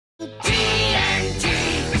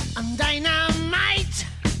TNT, I'm dynamite.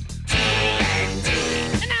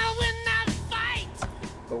 TNT, and I'll win the fight.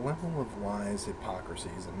 The level of lies,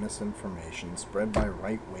 hypocrisies, and misinformation spread by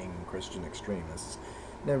right-wing Christian extremists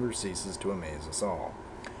never ceases to amaze us all.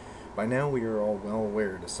 By now we are all well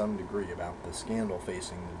aware to some degree about the scandal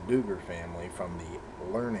facing the Duggar family from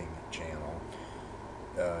the Learning Channel,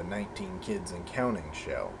 19 Kids and Counting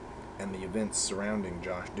show, and the events surrounding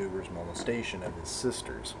Josh Duggar's molestation of his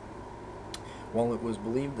sisters. While it was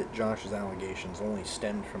believed that Josh's allegations only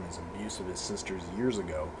stemmed from his abuse of his sisters years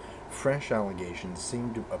ago, fresh allegations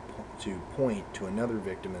seemed to point to another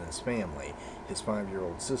victim in his family, his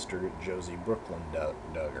 5-year-old sister, Josie Brooklyn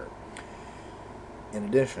Duggar. In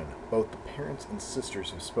addition, both the parents and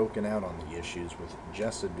sisters have spoken out on the issues, with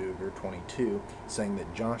Jessa Duggar, 22, saying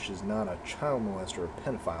that Josh is not a child molester or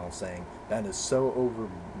pedophile, saying, "That is so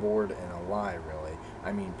overboard and a lie, really.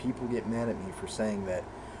 I mean, people get mad at me for saying that,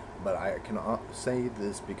 but I can say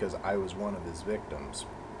this because I was one of his victims."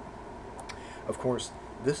 Of course,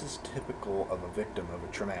 this is typical of a victim of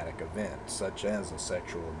a traumatic event, such as a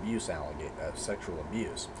sexual abuse.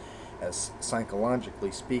 As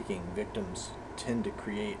psychologically speaking, victims tend to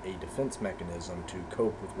create a defense mechanism to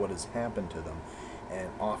cope with what has happened to them and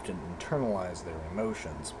often internalize their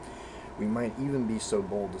emotions. We might even be so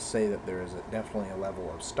bold to say that there is definitely a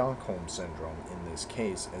level of Stockholm Syndrome in this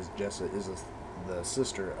case, as Jessa is the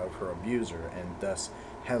sister of her abuser and thus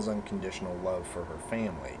has unconditional love for her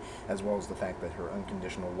family, as well as the fact that her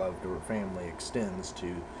unconditional love to her family extends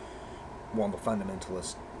to, well, the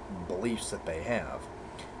fundamentalist beliefs that they have.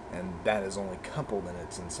 And that is only coupled in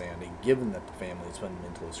its insanity, given that the family's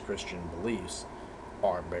fundamentalist Christian beliefs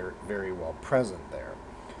are very, very well present there.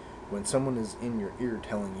 When someone is in your ear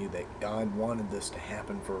telling you that God wanted this to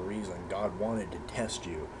happen for a reason, God wanted to test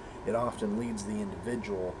you, it often leads the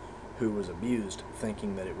individual who was abused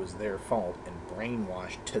thinking that it was their fault and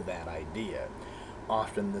brainwashed to that idea.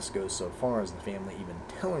 Often this goes so far as the family even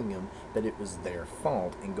telling them that it was their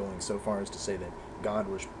fault, and going so far as to say that God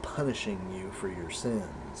was punishing you for your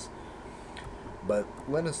sins. But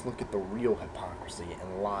let us look at the real hypocrisy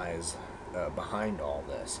and lies behind all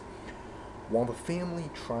this. While the family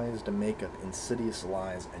tries to make up insidious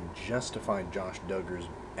lies and justify Josh Duggar's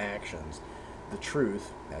actions, the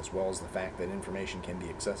truth, as well as the fact that information can be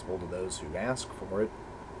accessible to those who ask for it,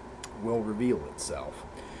 will reveal itself.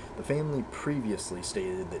 The family previously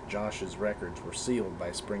stated that Josh's records were sealed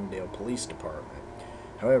by Springdale Police Department.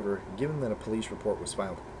 However, given that a police report was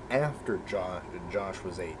filed after Josh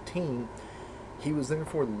was 18, he was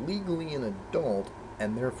therefore legally an adult,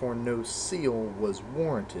 and therefore no seal was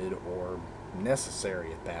warranted or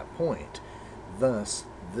necessary at that point. Thus,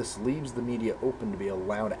 this leaves the media open to be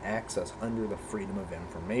allowed access under the Freedom of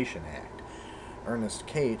Information Act. Ernest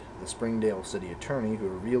Cate, the Springdale city attorney who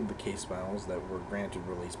revealed the case files that were granted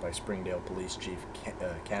release by Springdale Police Chief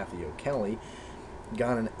Kathy O'Kelly,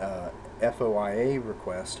 got an FOIA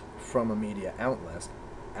request from a media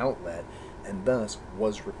outlet and thus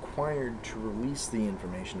was required to release the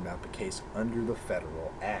information about the case under the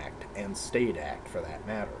Federal Act and State Act for that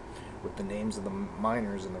matter, with the names of the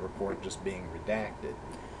minors in the report just being redacted.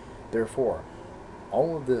 Therefore,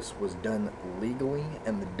 all of this was done legally,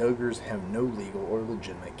 and the Duggars have no legal or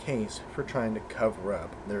legitimate case for trying to cover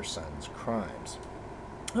up their son's crimes.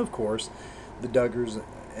 Of course, the Duggars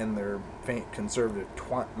and their conservative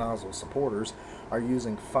twat nozzle supporters are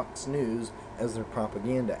using Fox News as their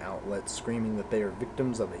propaganda outlet, screaming that they are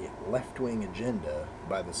victims of a left-wing agenda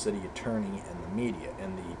by the city attorney and the media,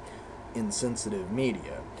 and the insensitive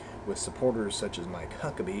media, with supporters such as Mike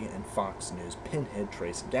Huckabee and Fox News pinhead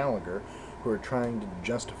Trace Gallagher, who are trying to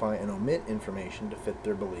justify and omit information to fit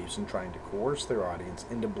their beliefs and trying to coerce their audience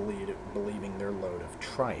into believing their load of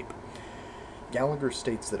tripe. Gallagher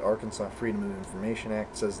states that Arkansas Freedom of Information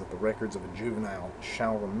Act says that the records of a juvenile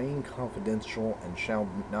shall remain confidential and shall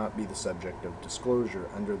not be the subject of disclosure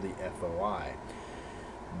under the FOI.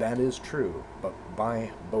 That is true, but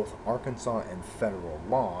by both Arkansas and federal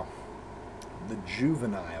law, the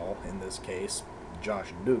juvenile, in this case,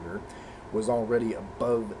 Josh Duggar, was already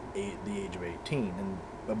above the age of 18 and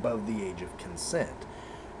above the age of consent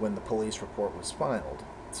when the police report was filed,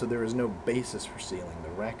 so there is no basis for sealing the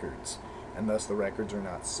records, and thus the records are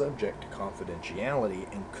not subject to confidentiality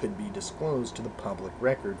and could be disclosed to the public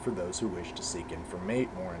record for those who wish to seek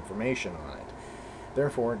more information on it.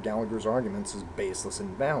 Therefore, Gallagher's arguments is baseless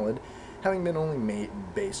and valid, having been only made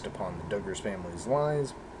based upon the Duggars family's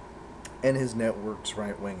lies and his network's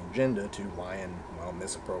right-wing agenda to lie and, well,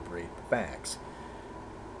 misappropriate the facts.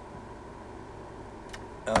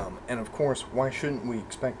 And of course, why shouldn't we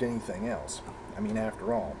expect anything else? I mean,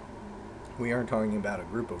 after all, We are talking about a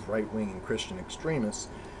group of right-wing and Christian extremists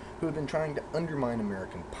who have been trying to undermine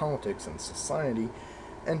American politics and society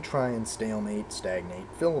and try and stalemate, stagnate,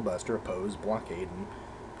 filibuster, oppose, blockade, and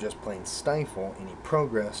just plain stifle any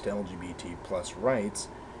progress to LGBT plus rights,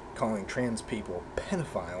 calling trans people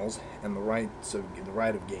pedophiles and the right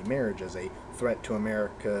of gay marriage as a threat to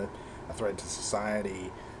America, a threat to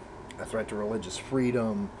society, a threat to religious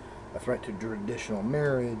freedom, a threat to traditional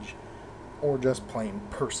marriage, or just plain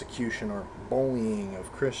persecution or bullying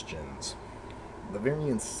of Christians. The very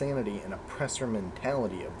insanity and oppressor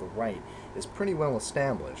mentality of the right is pretty well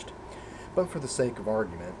established, but for the sake of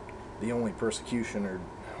argument, the only persecution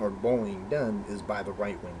or bullying done is by the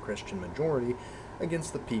right-wing Christian majority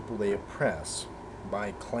against the people they oppress,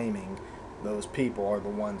 by claiming those people are the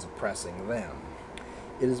ones oppressing them.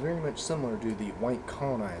 It is very much similar to the white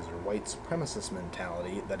colonizer, white supremacist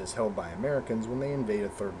mentality that is held by Americans when they invade a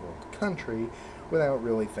third world country without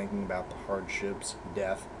really thinking about the hardships,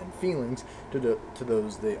 death, and feelings to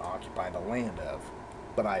those they occupy the land of.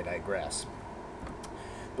 But I digress.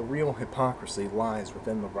 The real hypocrisy lies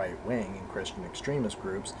within the right wing and Christian extremist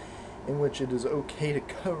groups, in which it is okay to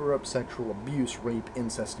cover up sexual abuse, rape,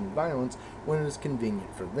 incest, and violence when it is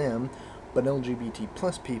convenient for them, but LGBT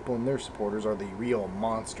plus people and their supporters are the real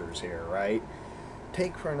monsters here, right?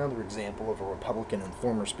 Take for another example of a Republican and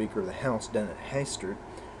former Speaker of the House, Dennis Hastert,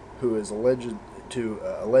 who is alleged to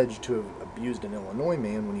have abused an Illinois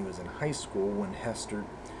man when he was in high school, when Hastert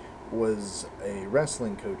was a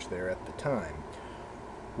wrestling coach there at the time.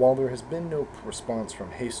 While there has been no response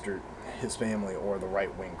from Hastert, his family, or the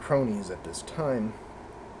right-wing cronies at this time,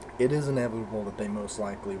 it is inevitable that they most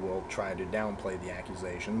likely will try to downplay the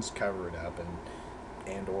accusations, cover it up,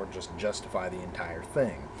 and or just justify the entire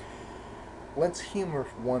thing. Let's humor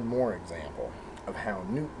one more example of how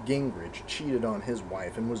Newt Gingrich cheated on his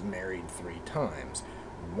wife and was married 3 times.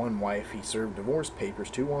 One wife he served divorce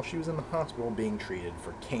papers to while she was in the hospital being treated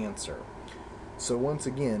for cancer. So once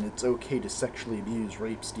again, it's okay to sexually abuse,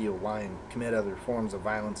 rape, steal, lie, and commit other forms of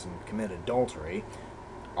violence and commit adultery,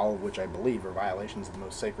 all of which I believe are violations of the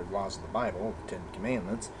most sacred laws of the Bible, the 10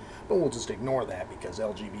 Commandments, but we'll just ignore that because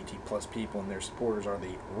LGBT plus people and their supporters are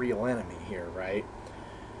the real enemy here, right?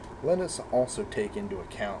 Let us also take into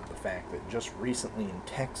account the fact that just recently in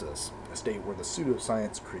Texas, a state where the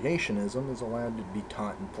pseudoscience creationism is allowed to be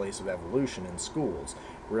taught in place of evolution in schools,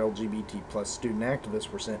 where LGBT plus student activists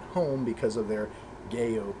were sent home because of their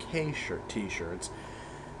Gay OK t-shirts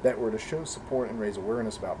that were to show support and raise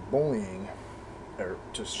awareness about bullying, or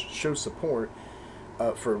to show support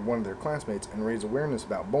for one of their classmates and raise awareness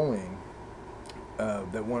about bullying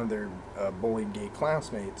that one of their bullied gay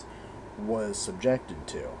classmates was subjected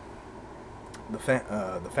to.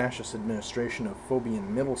 The fascist administration of Phobian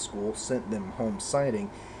Middle School sent them home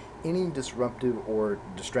citing any disruptive or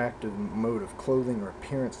distractive mode of clothing or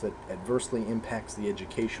appearance that adversely impacts the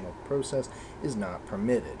educational process is not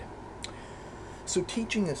permitted. So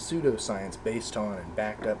teaching a pseudoscience based on and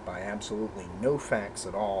backed up by absolutely no facts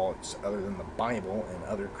at all other than the Bible and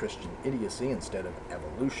other Christian idiocy instead of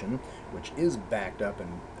evolution, which is backed up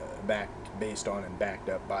and based on and backed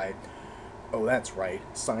up by, oh that's right,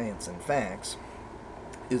 science and facts,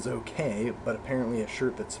 is okay, but apparently a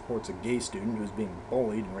shirt that supports a gay student who is being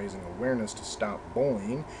bullied and raising awareness to stop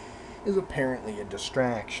bullying is apparently a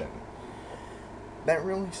distraction. That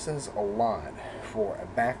really says a lot for a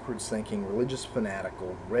backwards-thinking, religious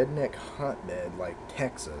fanatical, redneck hotbed like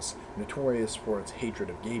Texas, notorious for its hatred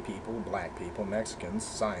of gay people, black people, Mexicans,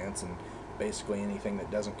 science, and basically anything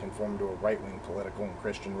that doesn't conform to a right-wing political and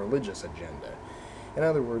Christian religious agenda. In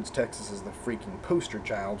other words, Texas is the freaking poster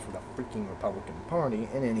child for the freaking Republican Party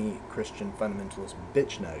and any Christian fundamentalist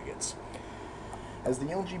bitch nuggets. As the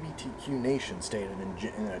LGBTQ Nation stated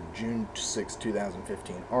in a June 6,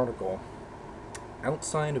 2015 article,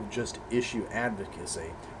 outside of just issue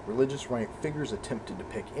advocacy, religious right figures attempted to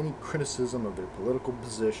pick any criticism of their political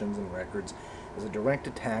positions and records as a direct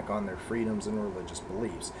attack on their freedoms and religious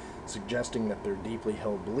beliefs, suggesting that their deeply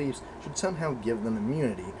held beliefs should somehow give them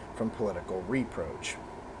immunity from political reproach.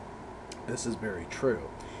 This is very true.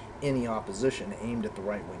 Any opposition aimed at the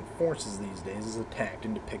right-wing forces these days is attacked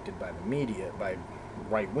and depicted by the media, by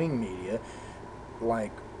right-wing media,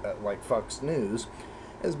 like Fox News,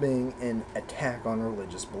 as being an attack on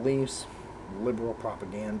religious beliefs, liberal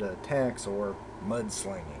propaganda attacks, or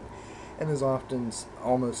mudslinging, and is often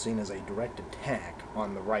almost seen as a direct attack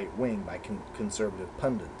on the right wing by conservative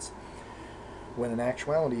pundits, when in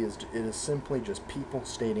actuality it is simply just people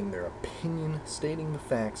stating their opinion, stating the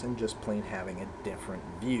facts, and just plain having a different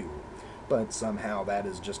view. But somehow that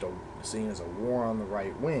is just seen as a war on the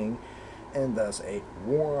right wing, and thus a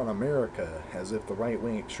war on America, as if the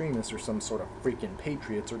right-wing extremists are some sort of freaking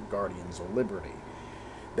patriots or guardians of liberty.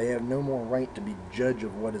 They have no more right to be judge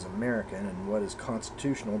of what is American and what is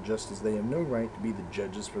constitutional, just as they have no right to be the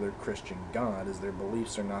judges for their Christian God, as their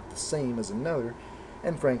beliefs are not the same as another,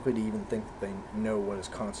 and frankly to even think that they know what is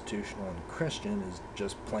constitutional and Christian is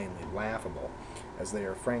just plainly laughable, as they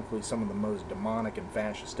are frankly some of the most demonic and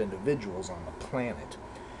fascist individuals on the planet.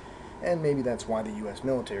 And maybe that's why the U.S.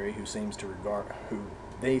 military, who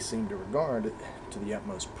they seem to regard to the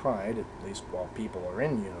utmost pride, at least while people are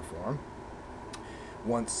in uniform,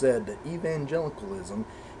 once said that evangelicalism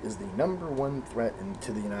is the #1 threat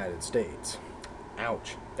to the United States.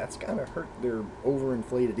 Ouch, that's gotta hurt their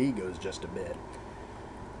overinflated egos just a bit.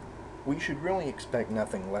 We should really expect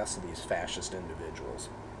nothing less of these fascist individuals.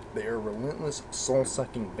 They are relentless,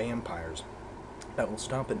 soul-sucking vampires that will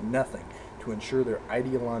stop at nothing to ensure their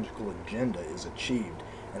ideological agenda is achieved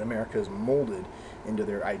and America is molded into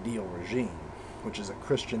their ideal regime, which is a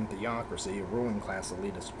Christian theocracy, a ruling class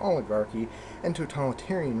elitist oligarchy, and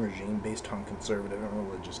totalitarian regime based on conservative and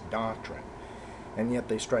religious doctrine. And yet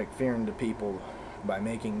they strike fear into people by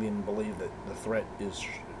making them believe that the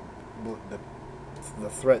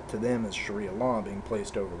threat to them is Sharia law being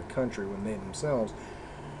placed over the country, when they themselves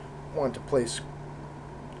want to place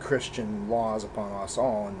Christian laws upon us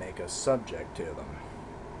all and make us subject to them.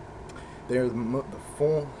 They are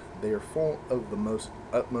full of the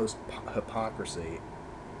utmost hypocrisy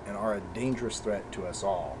and are a dangerous threat to us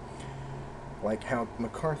all. Like how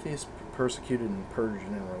McCarthy's persecuted and purged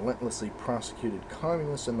and relentlessly prosecuted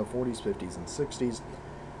communists in the 40s, 50s, and 60s,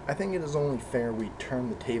 I think it is only fair we turn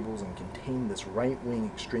the tables and contain this right-wing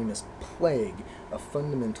extremist plague of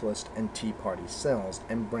fundamentalist and Tea Party cells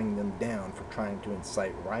and bring them down for trying to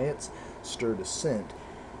incite riots, stir dissent,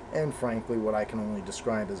 and frankly what I can only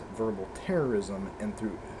describe as verbal terrorism and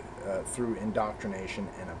through indoctrination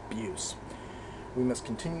and abuse. We must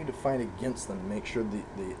continue to fight against them to make sure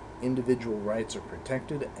the individual rights are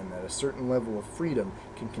protected and that a certain level of freedom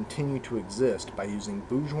can continue to exist by using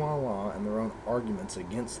bourgeois law and their own arguments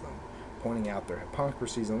against them, pointing out their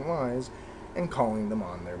hypocrisies and lies, and calling them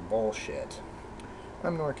on their bullshit.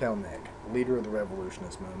 I'm NorCal Nick, leader of the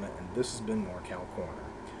revolutionist movement, and this has been NorCal Corner.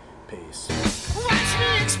 Peace. Watch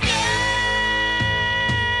me